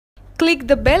Click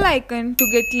the bell icon to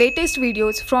get latest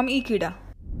videos from Ekeeda.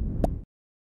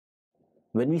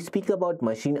 When we speak about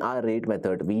machine hour rate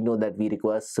method, we know that we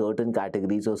require certain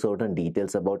categories or certain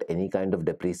details about any kind of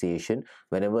depreciation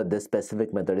whenever this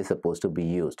specific method is supposed to be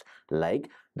used. Like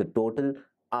the total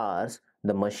hours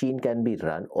the machine can be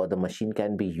run or the machine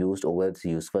can be used over its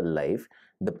useful life,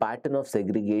 the pattern of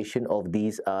segregation of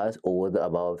these hours over the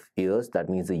above years, that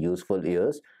means the useful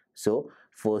years. So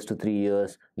first to 3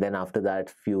 years, then after that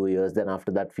few years, then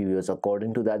after that few years.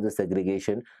 According to that, the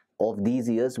segregation of these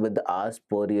years with the hours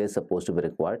per year is supposed to be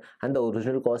required, and the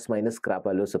original cost minus scrap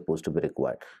value is supposed to be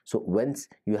required. So once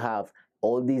you have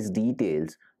all these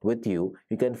details with you,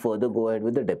 you can further go ahead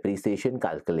with the depreciation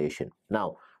calculation.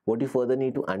 Now what you further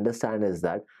need to understand is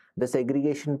that the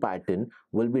segregation pattern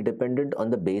will be dependent on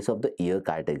the base of the year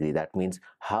category. That means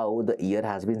how the year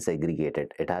has been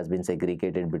segregated. It has been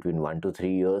segregated between 1 to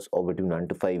 3 years or between 1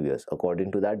 to 5 years.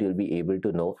 According to that, you'll be able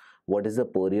to know what is the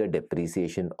per year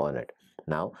depreciation on it.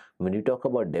 Now when you talk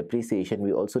about depreciation,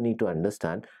 we also need to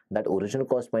understand that original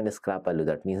cost minus scrap value,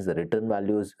 that means the return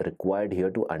value is required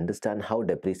here to understand how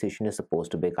depreciation is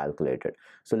supposed to be calculated.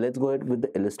 So let's go ahead with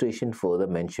the illustration further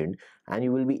mentioned, and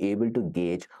you will be able to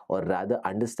gauge or rather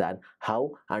understand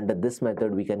how under this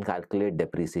method we can calculate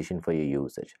depreciation for your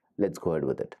usage. Let's go ahead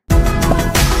with it.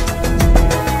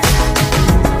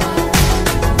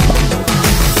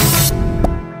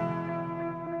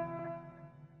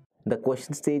 The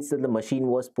question states that the machine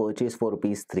was purchased for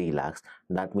rupees 3 lakhs.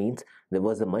 That means there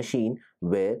was a machine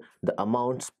where the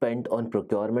amount spent on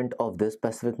procurement of this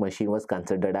specific machine was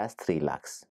considered as 3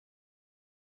 lakhs.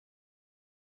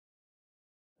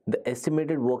 The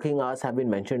estimated working hours have been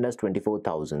mentioned as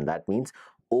 24,000. That means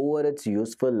over its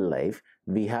useful life,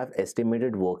 we have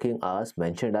estimated working hours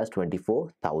mentioned as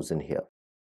 24,000 here.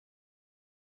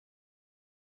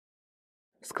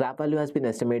 Scrap value has been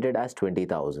estimated as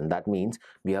 20,000. That means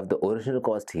we have the original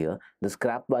cost here, the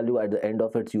scrap value at the end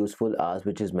of its useful hours,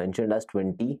 which is mentioned as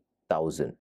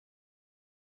 20,000.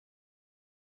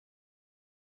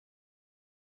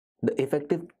 The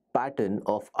effective pattern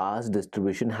of hours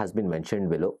distribution has been mentioned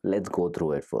below. Let's go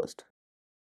through it first.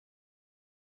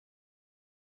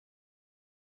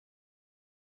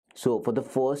 So for the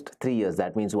first 3 years,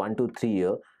 that means 1 to 3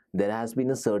 year, there has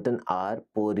been a certain hour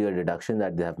per year deduction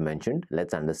that they have mentioned.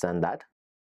 Let's understand that.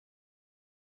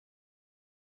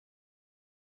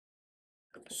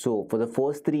 So for the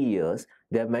first 3 years,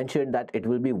 they have mentioned that it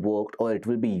will be worked or it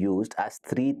will be used as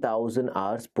 3,000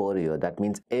 hours per year. That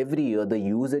means every year the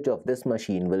usage of this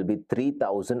machine will be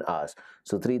 3,000 hours.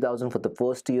 So 3,000 for the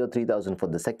first year, 3,000 for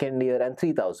the second year, and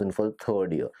 3,000 for the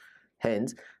third year.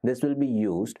 Hence, this will be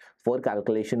used for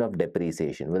calculation of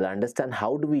depreciation. We'll understand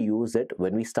how do we use it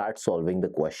when we start solving the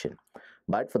question.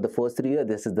 But for the first 3 years,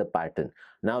 this is the pattern.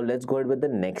 Now let's go ahead with the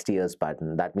next year's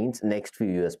pattern. That means next few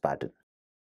years pattern.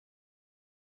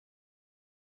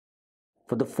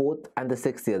 For the fourth and the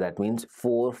sixth year, that means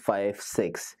 4, 5,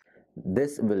 6.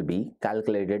 This will be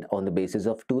calculated on the basis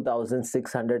of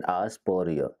 2,600 hours per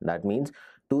year. That means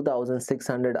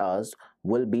 2,600 hours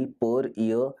will be per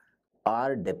year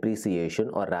hour depreciation,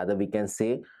 or rather we can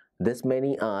say this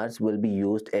many hours will be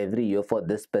used every year for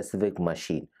this specific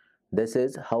machine. This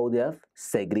is how they have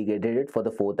segregated it for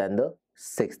the fourth and the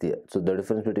sixth year. So the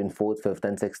difference between fourth, fifth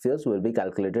and sixth years will be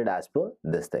calculated as per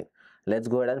this thing. Let's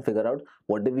go ahead and figure out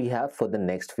what do we have for the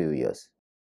next few years.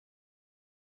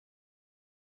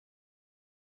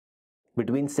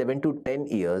 Between 7 to 10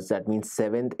 years, that means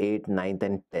 7th, 8th, 9th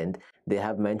and 10th, they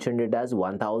have mentioned it as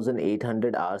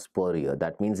 1,800 hours per year.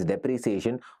 That means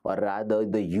depreciation, or rather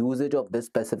the usage of this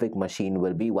specific machine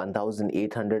will be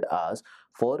 1,800 hours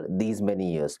for these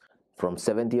many years, from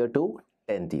 7th year to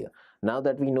 10th year. Now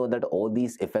that we know that all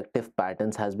these effective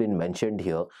patterns has been mentioned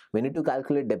here, we need to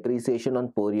calculate depreciation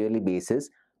on per yearly basis,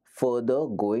 further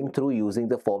going through using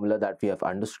the formula that we have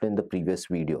understood in the previous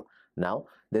video. Now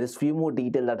there is few more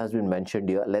detail that has been mentioned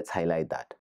here. Let's highlight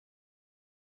that.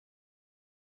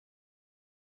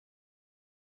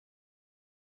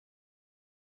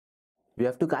 We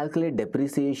have to calculate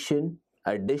depreciation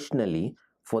additionally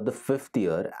for the fifth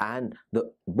year and the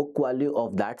book value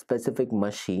of that specific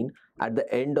machine at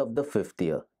the end of the fifth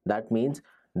year. That means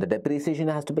the depreciation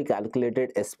has to be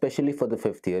calculated especially for the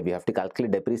fifth year. We have to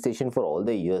calculate depreciation for all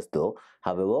the years though.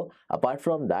 However, apart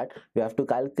from that, we have to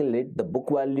calculate the book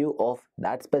value of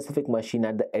that specific machine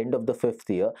at the end of the fifth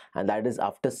year, and that is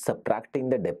after subtracting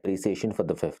the depreciation for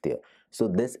the fifth year. So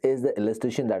this is the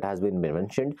illustration that has been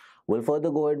mentioned. We'll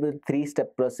further go ahead with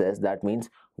 3-step process. That means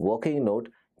working note,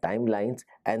 timelines,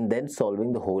 and then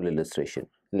solving the whole illustration.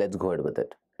 Let's go ahead with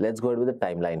it. Let's go ahead with the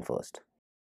timeline first.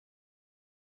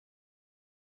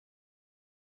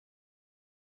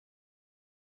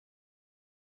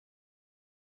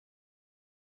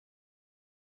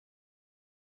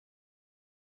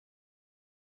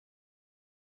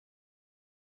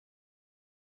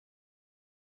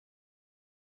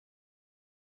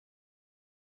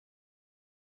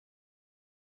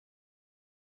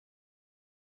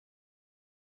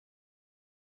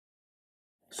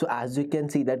 So as you can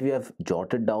see that we have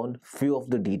jotted down few of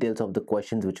the details of the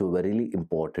questions which were really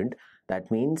important. That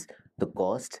means the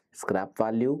cost, scrap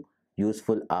value,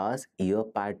 useful hours, year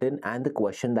pattern, and the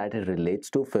question that it relates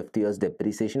to 50 years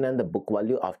depreciation and the book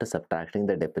value after subtracting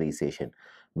the depreciation.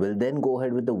 We'll then go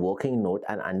ahead with the working note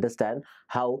and understand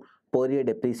how per year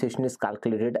depreciation is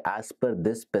calculated as per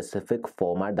this specific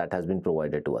format that has been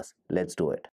provided to us. Let's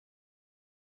do it.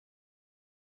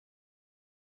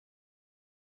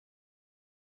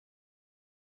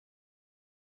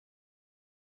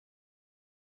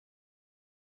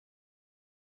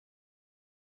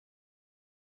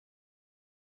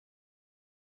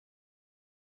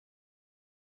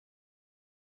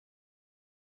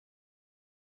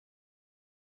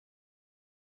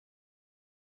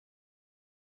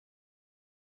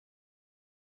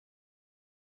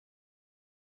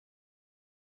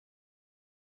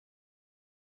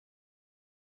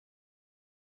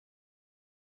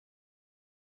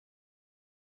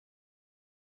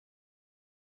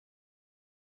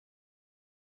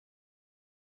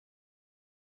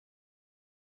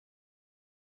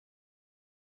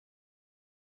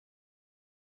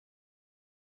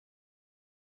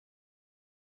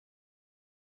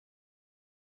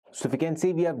 So if you can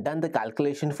see, we have done the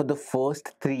calculation for the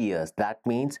first 3 years. That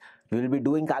means we will be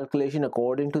doing calculation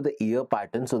according to the year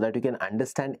pattern so that you can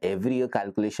understand every year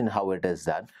calculation how it is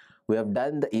done. We have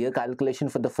done the year calculation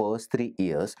for the first 3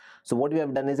 years. So what we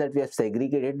have done is that we have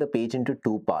segregated the page into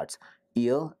two parts,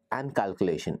 year and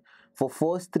calculation. For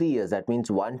first 3 years, that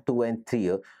means 1, 2 and 3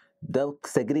 year, the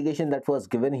segregation that was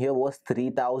given here was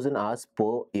 3000 hours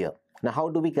per year. Now how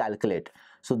do we calculate?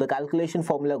 So the calculation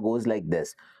formula goes like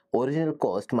this: original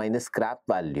cost minus scrap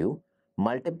value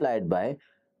multiplied by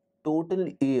total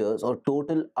years or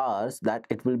total hours that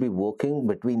it will be working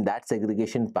between that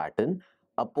segregation pattern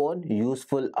upon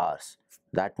useful hours.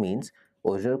 That means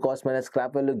original cost minus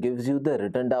scrap value gives you the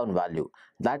written down value.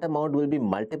 That amount will be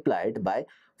multiplied by,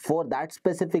 for that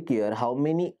specific year, how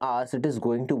many hours it is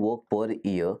going to work per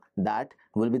year. That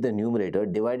will be the numerator,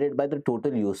 divided by the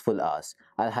total useful hours.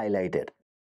 I'll highlight it.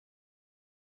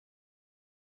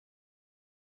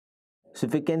 So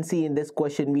if you can see in this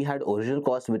question, we had original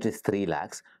cost which is 3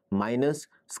 lakhs minus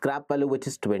scrap value which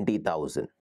is 20,000.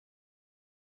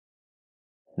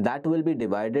 That will be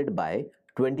divided by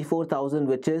 24,000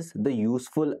 which is the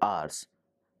useful hours,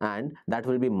 and that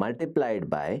will be multiplied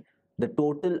by the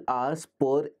total hours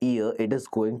per year it is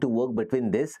going to work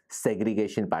between this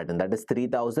segregation pattern, that is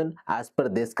 3000 as per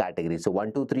this category. So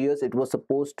 1 to 3 years it was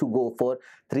supposed to go for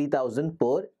 3000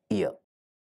 per year.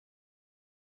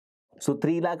 So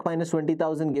 3 lakh minus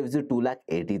 20,000 gives you 2 lakh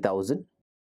 80,000,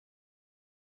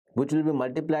 which will be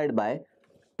multiplied by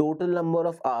total number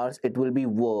of hours it will be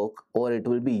work or it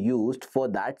will be used for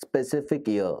that specific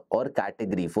year or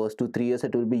category. First to 3 years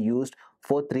it will be used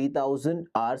for 3000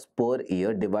 hours per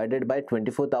year divided by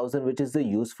 24,000, which is the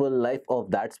useful life of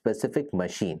that specific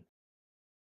machine.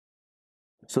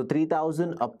 So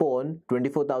 3000 upon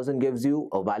 24,000 gives you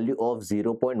a value of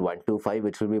 0.125,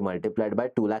 which will be multiplied by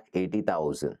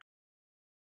 2,80,000.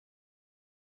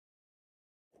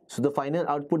 So the final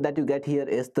output that you get here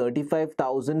is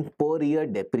 35,000 per year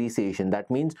depreciation. That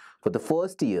means for the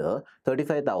first year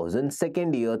 35,000,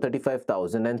 second year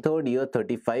 35,000, and third year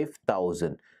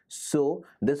 35,000. So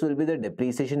this will be the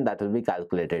depreciation that will be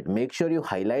calculated. Make sure you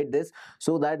highlight this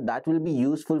so that that will be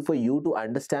useful for you to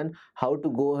understand how to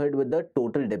go ahead with the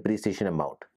total depreciation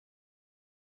amount.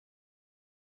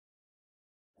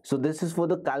 So this is for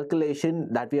the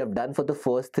calculation that we have done for the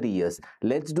first 3 years.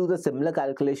 Let's do the similar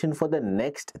calculation for the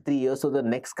next 3 years, so the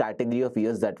next category of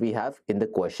years that we have in the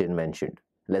question mentioned.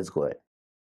 Let's go ahead.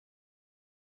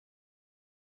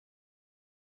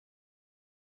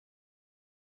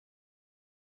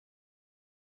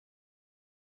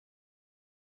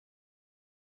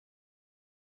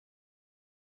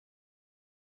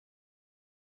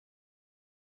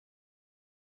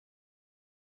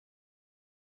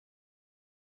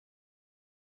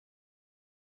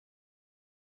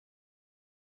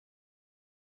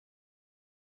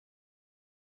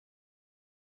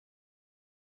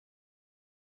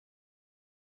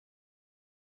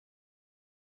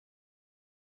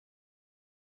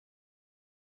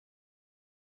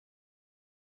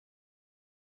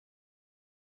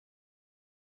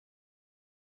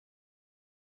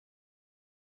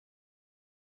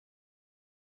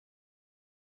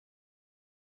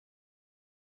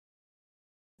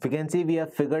 If you can see, we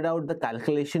have figured out the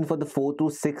calculation for the 4th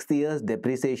to 6th years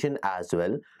depreciation as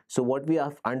well. So what we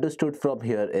have understood from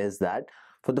here is that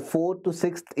For the 4th to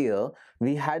 6th year,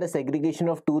 we had a segregation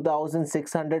of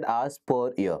 2600 hours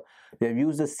per year. We have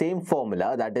used the same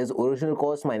formula, that is original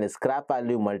cost minus scrap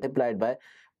value multiplied by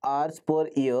hours per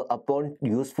year upon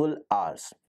useful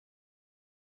hours.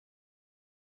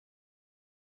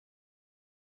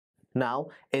 Now,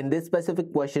 in this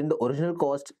specific question, the original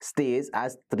cost stays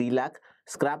as 3 lakh,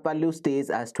 scrap value stays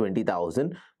as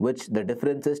 20,000, which the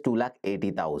difference is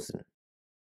 2,80,000.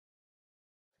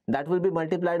 That will be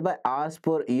multiplied by hours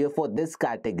per year for this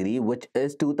category, which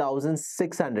is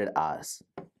 2600 hours,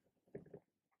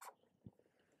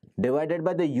 divided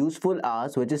by the useful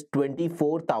hours, which is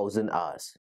 24,000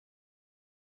 hours.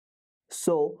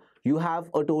 So you have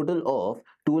a total of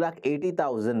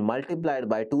 2,80,000 multiplied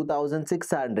by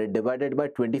 2,600 divided by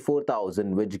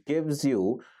 24,000, which gives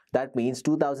you, that means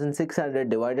 2,600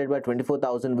 divided by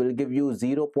 24,000 will give you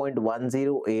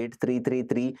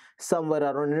 0.108333, somewhere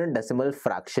around in a decimal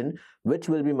fraction, which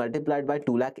will be multiplied by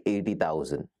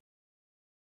 2,80,000.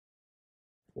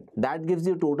 That gives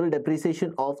you total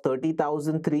depreciation of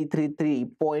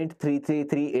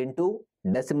 30,333.333 into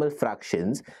decimal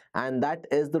fractions, and that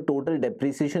is the total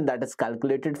depreciation that is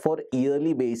calculated for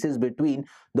yearly basis between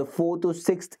the 4th to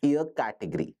 6th year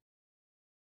category.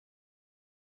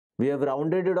 We have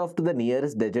rounded it off to the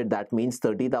nearest digit, that means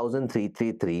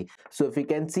 30,333. So if you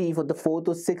can see, for the 4th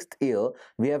to 6th year,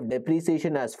 we have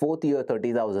depreciation as 4th year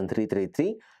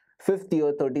 30,333, 5th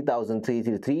year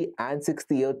 30,333, and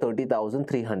 6th year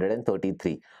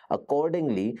 30,333.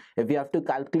 Accordingly, if we have to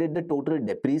calculate the total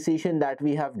depreciation that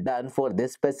we have done for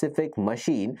this specific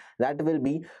machine, that will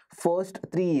be first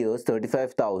 3 years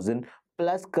 35,000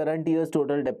 plus current year's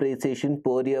total depreciation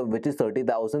per year, which is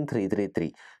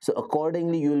 30,333. So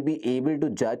accordingly, you will be able to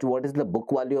judge what is the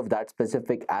book value of that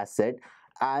specific asset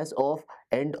as of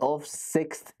end of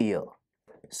 6th year.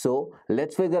 So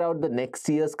let's figure out the next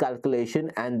year's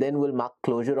calculation, and then we'll mark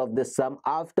closure of this sum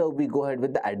after we go ahead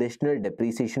with the additional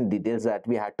depreciation details that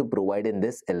we had to provide in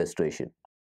this illustration.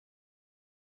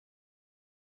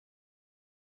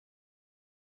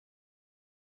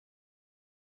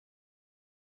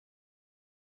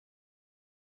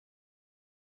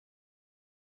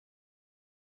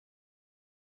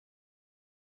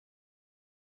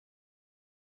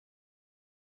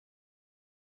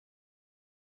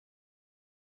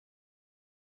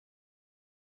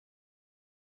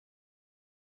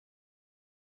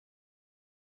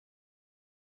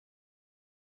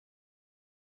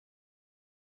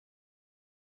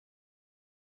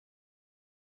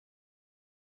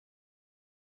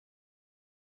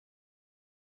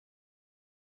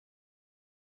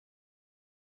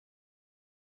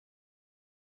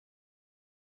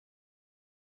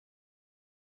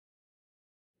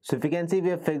 So if you can see, we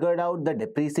have figured out the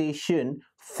depreciation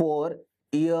for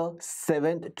year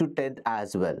 7th to 10th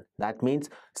as well. That means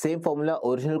same formula,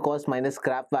 original cost minus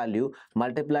scrap value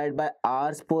multiplied by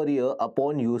hours per year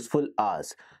upon useful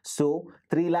hours. So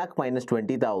 3 lakh minus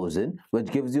 20,000, which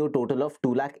gives you a total of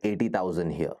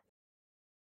 2,80,000 here.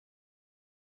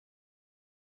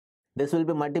 This will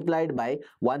be multiplied by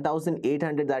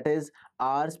 1,800, that is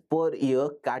hours per year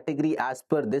category as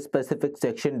per this specific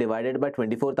section, divided by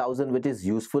 24,000, which is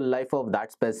useful life of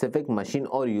that specific machine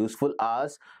or useful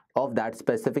hours of that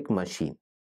specific machine.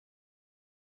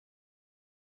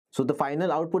 So the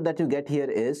final output that you get here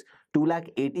is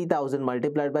 2,80,000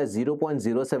 multiplied by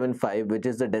 0.075, which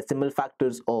is the decimal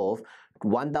factors of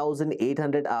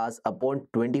 1,800 hours upon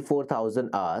 24,000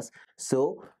 hours.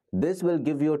 So this will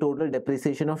give you a total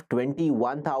depreciation of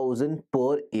 21,000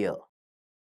 per year.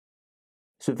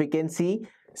 So if you can see,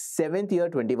 7th year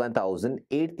 21,000,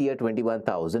 8th year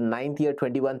 21,000, 9th year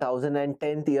 21,000, and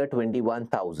 10th year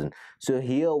 21,000. So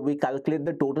here we calculate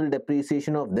the total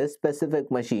depreciation of this specific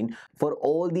machine for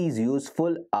all these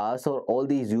useful hours or all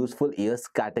these useful years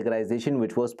categorization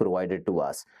which was provided to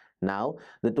us. Now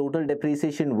the total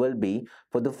depreciation will be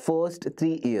for the first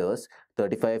 3 years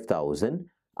 35,000,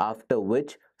 after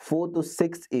which 4th to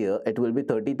 6th year it will be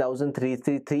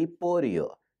 30,333 per year.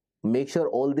 Make sure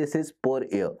all this is per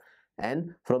year,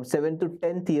 and from 7th to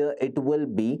 10th year it will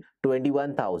be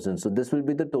 21,000. So this will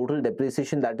be the total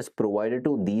depreciation that is provided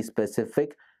to these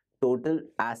specific total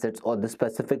assets or the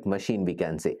specific machine, we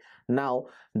can say. Now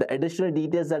the additional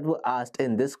details that were asked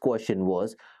in this question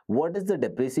was, what is the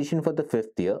depreciation for the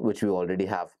 5th year, which we already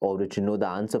have or which you know the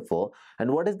answer for,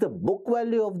 and what is the book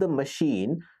value of the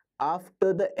machine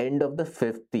after the end of the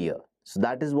 5th year. So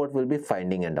that is what we'll be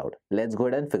finding it out. Let's go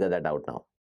ahead and figure that out now.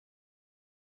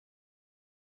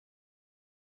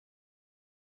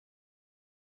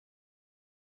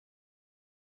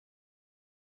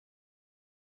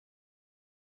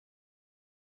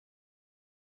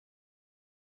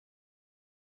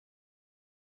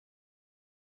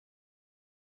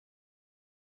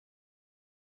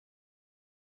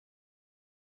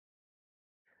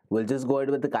 we'll just go ahead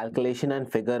with the calculation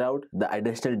and figure out the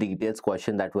additional details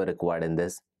question that were required in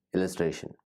this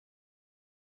illustration.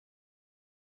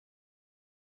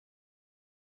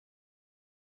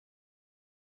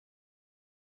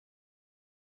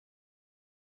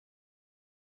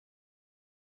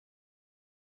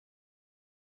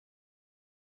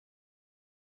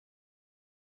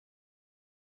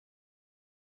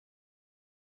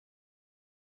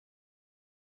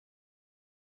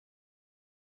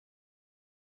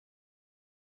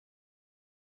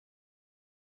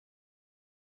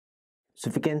 So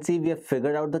if you can see, we have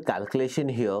figured out the calculation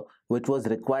here which was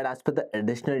required as per the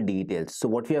additional details. So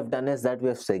what we have done is that we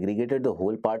have segregated the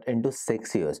whole part into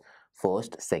 6 years.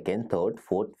 First, second, third,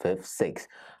 fourth, fifth, sixth.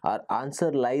 Our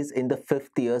answer lies in the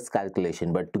 5th year's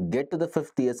calculation, but to get to the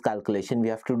 5th year's calculation we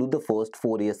have to do the first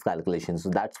 4 years calculation. So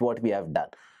that's what we have done.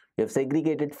 We have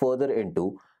segregated further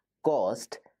into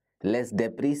cost less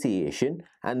depreciation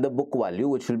and the book value,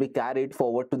 which will be carried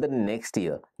forward to the next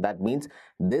year. That means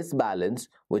this balance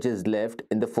which is left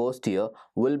in the first year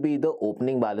will be the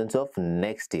opening balance of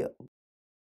next year.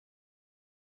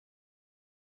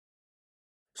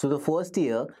 So the first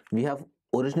year we have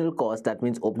original cost, that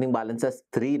means opening balance as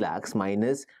 3 lakhs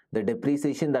minus the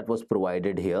depreciation that was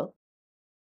provided here,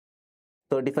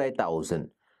 35,000,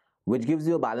 which gives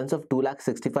you a balance of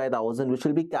 2,65,000, which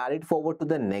will be carried forward to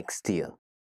the next year.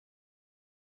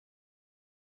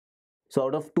 So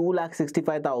out of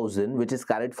 2,65,000 which is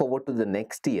carried forward to the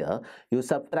next year, you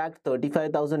subtract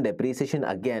 35,000 depreciation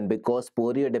again, because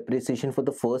per year depreciation for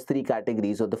the first 3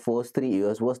 categories or the first 3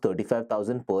 years was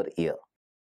 35,000 per year.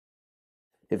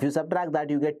 If you subtract that,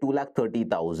 you get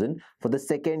 2,30,000 for the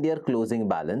second year closing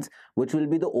balance, which will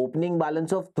be the opening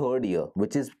balance of third year,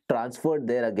 which is transferred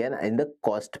there again in the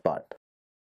cost part.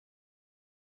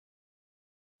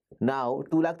 Now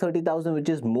 2,30,000 which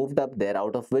is moved up there,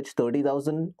 out of which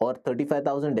 30,000 or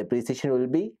 35,000 depreciation will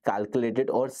be calculated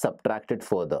or subtracted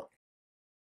further,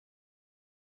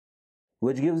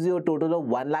 which gives you a total of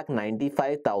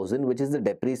 1,95,000, which is the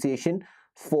depreciation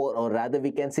for, or rather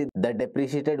we can say the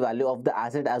depreciated value of the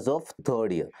asset as of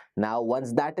third year. Now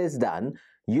once that is done,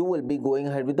 you will be going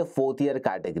ahead with the fourth year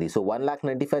category. So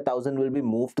 1,95,000 will be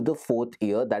moved to the fourth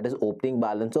year, that is opening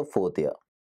balance of fourth year,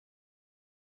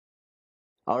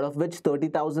 out of which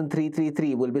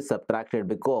 30,333 will be subtracted,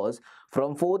 because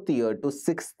from 4th year to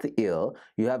 6th year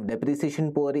you have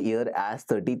depreciation per year as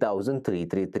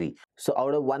 30,333. So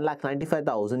out of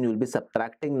 1,95,000 you will be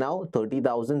subtracting now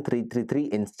 30,333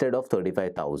 instead of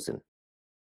 35,000,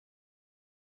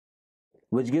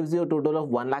 which gives you a total of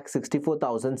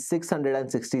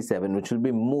 1,64,667, which will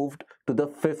be moved to the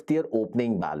 5th year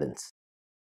opening balance.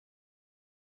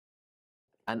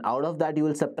 And out of that you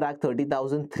will subtract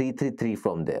 30,333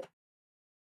 from there,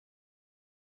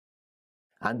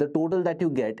 and the total that you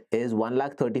get is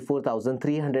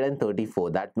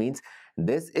 1,34,334. That means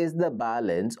this is the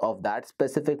balance of that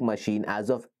specific machine as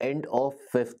of end of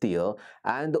 5th year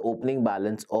and the opening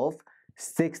balance of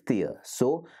 6th year.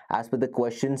 So as per the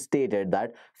question stated,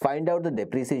 that find out the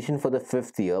depreciation for the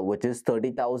 5th year, which is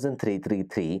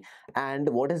 30,333, and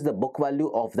what is the book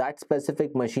value of that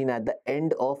specific machine at the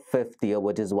end of 5th year,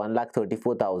 which is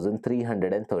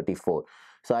 1,34,334.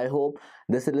 So I hope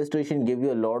this illustration gave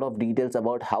you a lot of details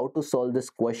about how to solve this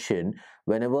question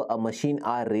whenever a machine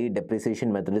hour rate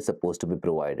depreciation method is supposed to be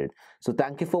provided. So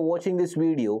thank you for watching this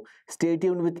video. Stay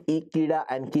tuned with Ekeeda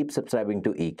and keep subscribing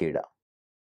to Ekeeda.